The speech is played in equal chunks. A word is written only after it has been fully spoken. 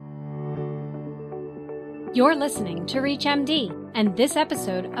You're listening to ReachMD, and this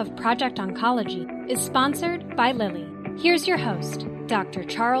episode of Project Oncology is sponsored by Lilly. Here's your host, Dr.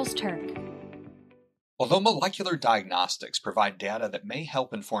 Charles Turck. Although molecular diagnostics provide data that may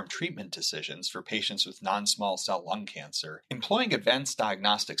help inform treatment decisions for patients with non-small cell lung cancer, employing advanced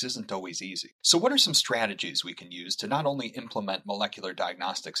diagnostics isn't always easy. So what are some strategies we can use to not only implement molecular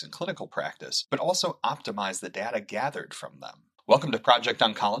diagnostics in clinical practice, but also optimize the data gathered from them? Welcome to Project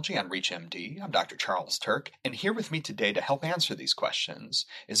Oncology on ReachMD. I'm Dr. Charles Turck, and here with me today to help answer these questions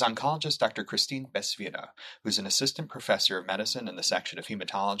is oncologist Dr. Bestvina, who's an assistant professor of medicine in the section of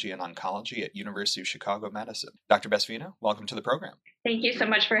Hematology and Oncology at University of Chicago Medicine. Dr. Bestvina, welcome to the program. Thank you so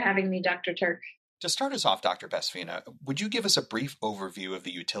much for having me, Dr. Turck. To start us off, Dr. Bestvina, would you give us a brief overview of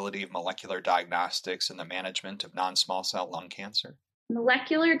the utility of molecular diagnostics in the management of non-small cell lung cancer?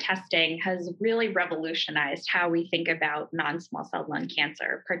 Molecular testing has really revolutionized how we think about non-small cell lung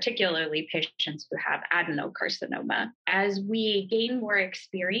cancer, particularly patients who have adenocarcinoma. As we gain more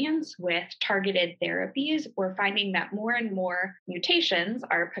experience with targeted therapies, we're finding that more and more mutations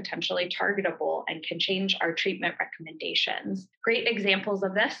are potentially targetable and can change our treatment recommendations. Great examples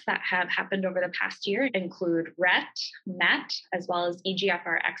of this that have happened over the past year include RET, MET, as well as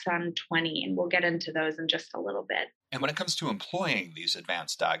EGFR exon 20, and we'll get into those in just a little bit. And when it comes to employing these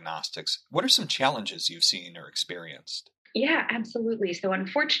advanced diagnostics, what are some challenges you've seen or experienced? Yeah, absolutely. So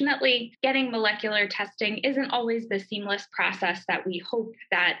unfortunately, getting molecular testing isn't always the seamless process that we hope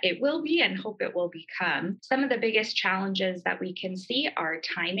that it will be and hope it will become. Some of the biggest challenges that we can see are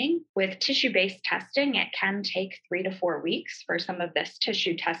timing. With tissue-based testing, it can take 3 to 4 weeks for some of this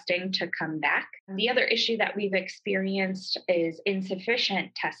tissue testing to come back. The other issue that we've experienced is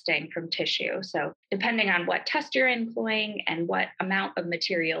insufficient testing from tissue. So depending on what test you're employing and what amount of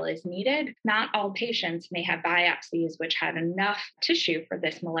material is needed, not all patients may have biopsies which have enough tissue for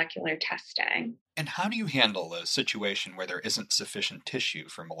this molecular testing. And how do you handle a situation where there isn't sufficient tissue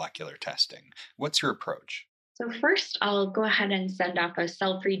for molecular testing? What's your approach? So first, I'll go ahead and send off a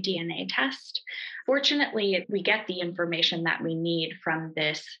cell-free DNA test. Fortunately, we get the information that we need from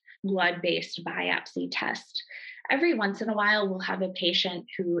this blood-based biopsy test. Every once in a while, we'll have a patient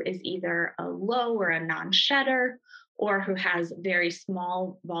who is either a low or a non-shedder, or who has very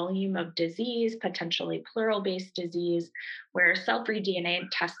small volume of disease, potentially pleural-based disease, where cell-free DNA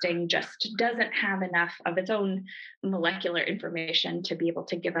testing just doesn't have enough of its own molecular information to be able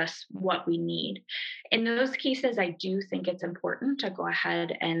to give us what we need. In those cases, I do think it's important to go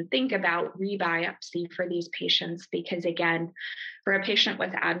ahead and think about rebiopsy for these patients because, again, for a patient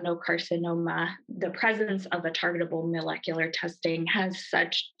with adenocarcinoma, the presence of a targetable molecular testing has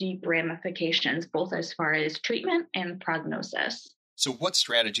such deep ramifications, both as far as treatment and prognosis. So what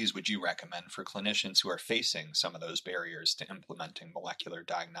strategies would you recommend for clinicians who are facing some of those barriers to implementing molecular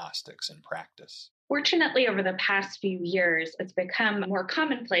diagnostics in practice? Fortunately, over the past few years, it's become more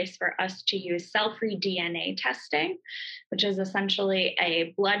commonplace for us to use cell-free DNA testing, which is essentially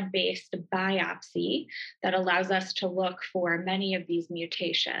a blood-based biopsy that allows us to look for many of these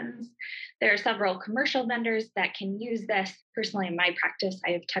mutations. There are several commercial vendors that can use this. Personally, in my practice,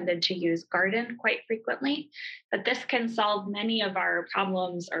 I have tended to use Garden quite frequently, but this can solve many of our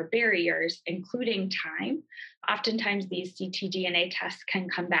problems or barriers, including time. Oftentimes, these ctDNA tests can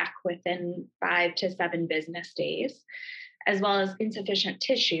come back within 5 to 7 business days, as well as insufficient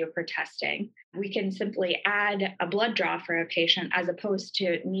tissue for testing. We can simply add a blood draw for a patient as opposed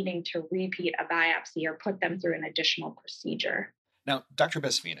to needing to repeat a biopsy or put them through an additional procedure. Now, Dr.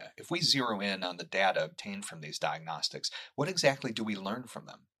 Bestvina, if we zero in on the data obtained from these diagnostics, what exactly do we learn from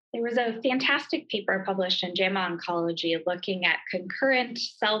them? There was a fantastic paper published in JAMA Oncology looking at concurrent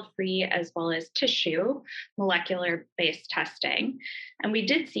cell-free as well as tissue molecular-based testing. And we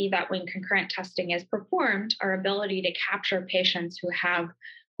did see that when concurrent testing is performed, our ability to capture patients who have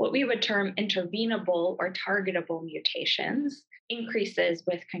what we would term intervenable or targetable mutations increases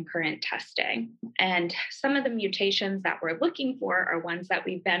with concurrent testing. And some of the mutations that we're looking for are ones that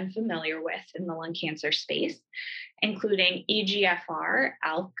we've been familiar with in the lung cancer space, including EGFR,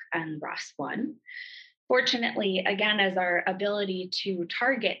 ALK, and ROS1. Fortunately, again, as our ability to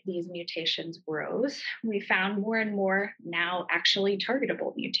target these mutations grows, we found more and more now actually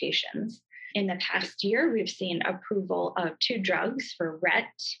targetable mutations. In the past year, we've seen approval of 2 drugs for RET,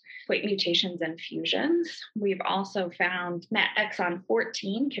 weight mutations and fusions. We've also found MET exon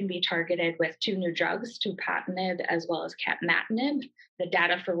 14 can be targeted with 2 new drugs, tupatinib as well as capmatinib, the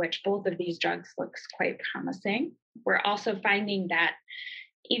data for which both of these drugs looks quite promising. We're also finding that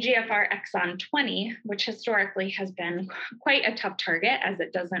EGFR exon 20, which historically has been quite a tough target as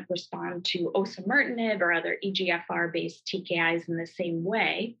it doesn't respond to osimertinib or other EGFR-based TKIs in the same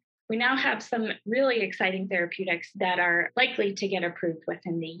way. We now have some really exciting therapeutics that are likely to get approved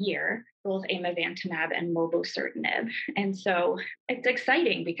within the year, both amivantamab and mobocertinib. And so it's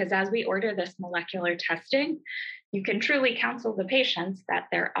exciting because as we order this molecular testing, you can truly counsel the patients that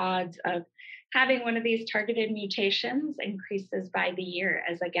their odds of having one of these targeted mutations increases by the year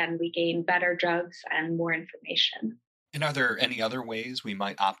as, again, we gain better drugs and more information. And are there any other ways we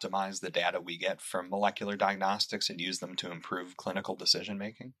might optimize the data we get from molecular diagnostics and use them to improve clinical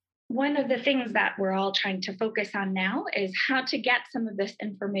decision-making? One of the things that we're all trying to focus on now is how to get some of this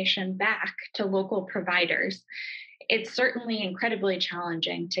information back to local providers. It's certainly incredibly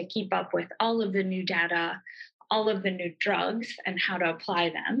challenging to keep up with all of the new data, all of the new drugs, and how to apply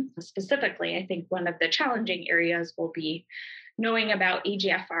them. Specifically, I think one of the challenging areas will be knowing about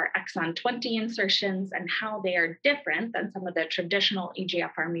EGFR exon 20 insertions and how they are different than some of the traditional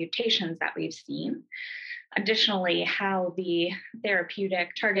EGFR mutations that we've seen. Additionally, how the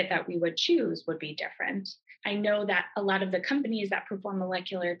therapeutic target that we would choose would be different. I know that a lot of the companies that perform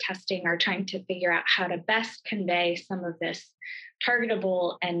molecular testing are trying to figure out how to best convey some of this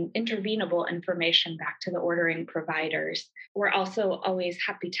targetable and intervenable information back to the ordering providers. We're also always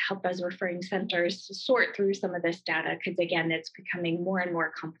happy to help as referring centers to sort through some of this data because, again, it's becoming more and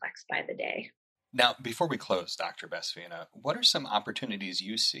more complex by the day. Now, before we close, Dr. Bestvina, what are some opportunities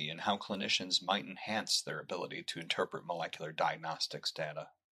you see in how clinicians might enhance their ability to interpret molecular diagnostics data?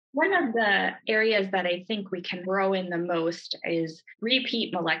 One of the areas that I think we can grow in the most is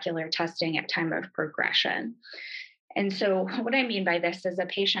repeat molecular testing at time of progression. And so what I mean by this is a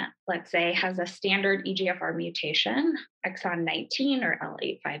patient, let's say, has a standard EGFR mutation, exon 19 or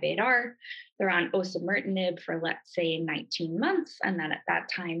L858R. They're on osimertinib for, let's say, 19 months, and then at that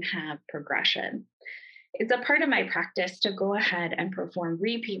time have progression. It's a part of my practice to go ahead and perform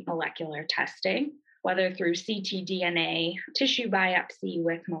repeat molecular testing, whether through ctDNA, tissue biopsy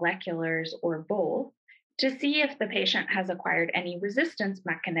with moleculars, or both, to see if the patient has acquired any resistance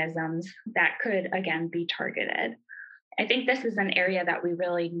mechanisms that could, again, be targeted. I think this is an area that we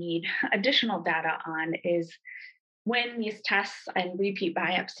really need additional data on, is when these tests and repeat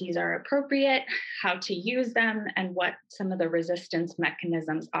biopsies are appropriate, how to use them, and what some of the resistance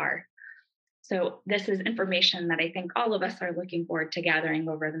mechanisms are. So this is information that I think all of us are looking forward to gathering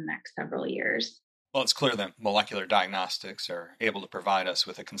over the next several years. Well, it's clear that molecular diagnostics are able to provide us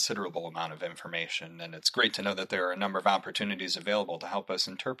with a considerable amount of information, and it's great to know that there are a number of opportunities available to help us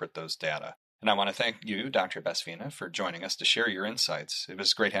interpret those data. And I want to thank you, Dr. Bestvina, for joining us to share your insights. It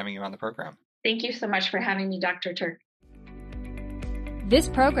was great having you on the program. Thank you so much for having me, Dr. Turck. This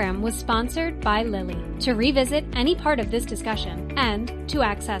program was sponsored by Lilly. To revisit any part of this discussion and to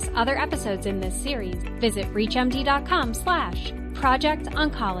access other episodes in this series, visit reachmd.com/Project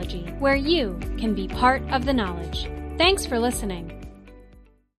Oncology, where you can be part of the knowledge. Thanks for listening.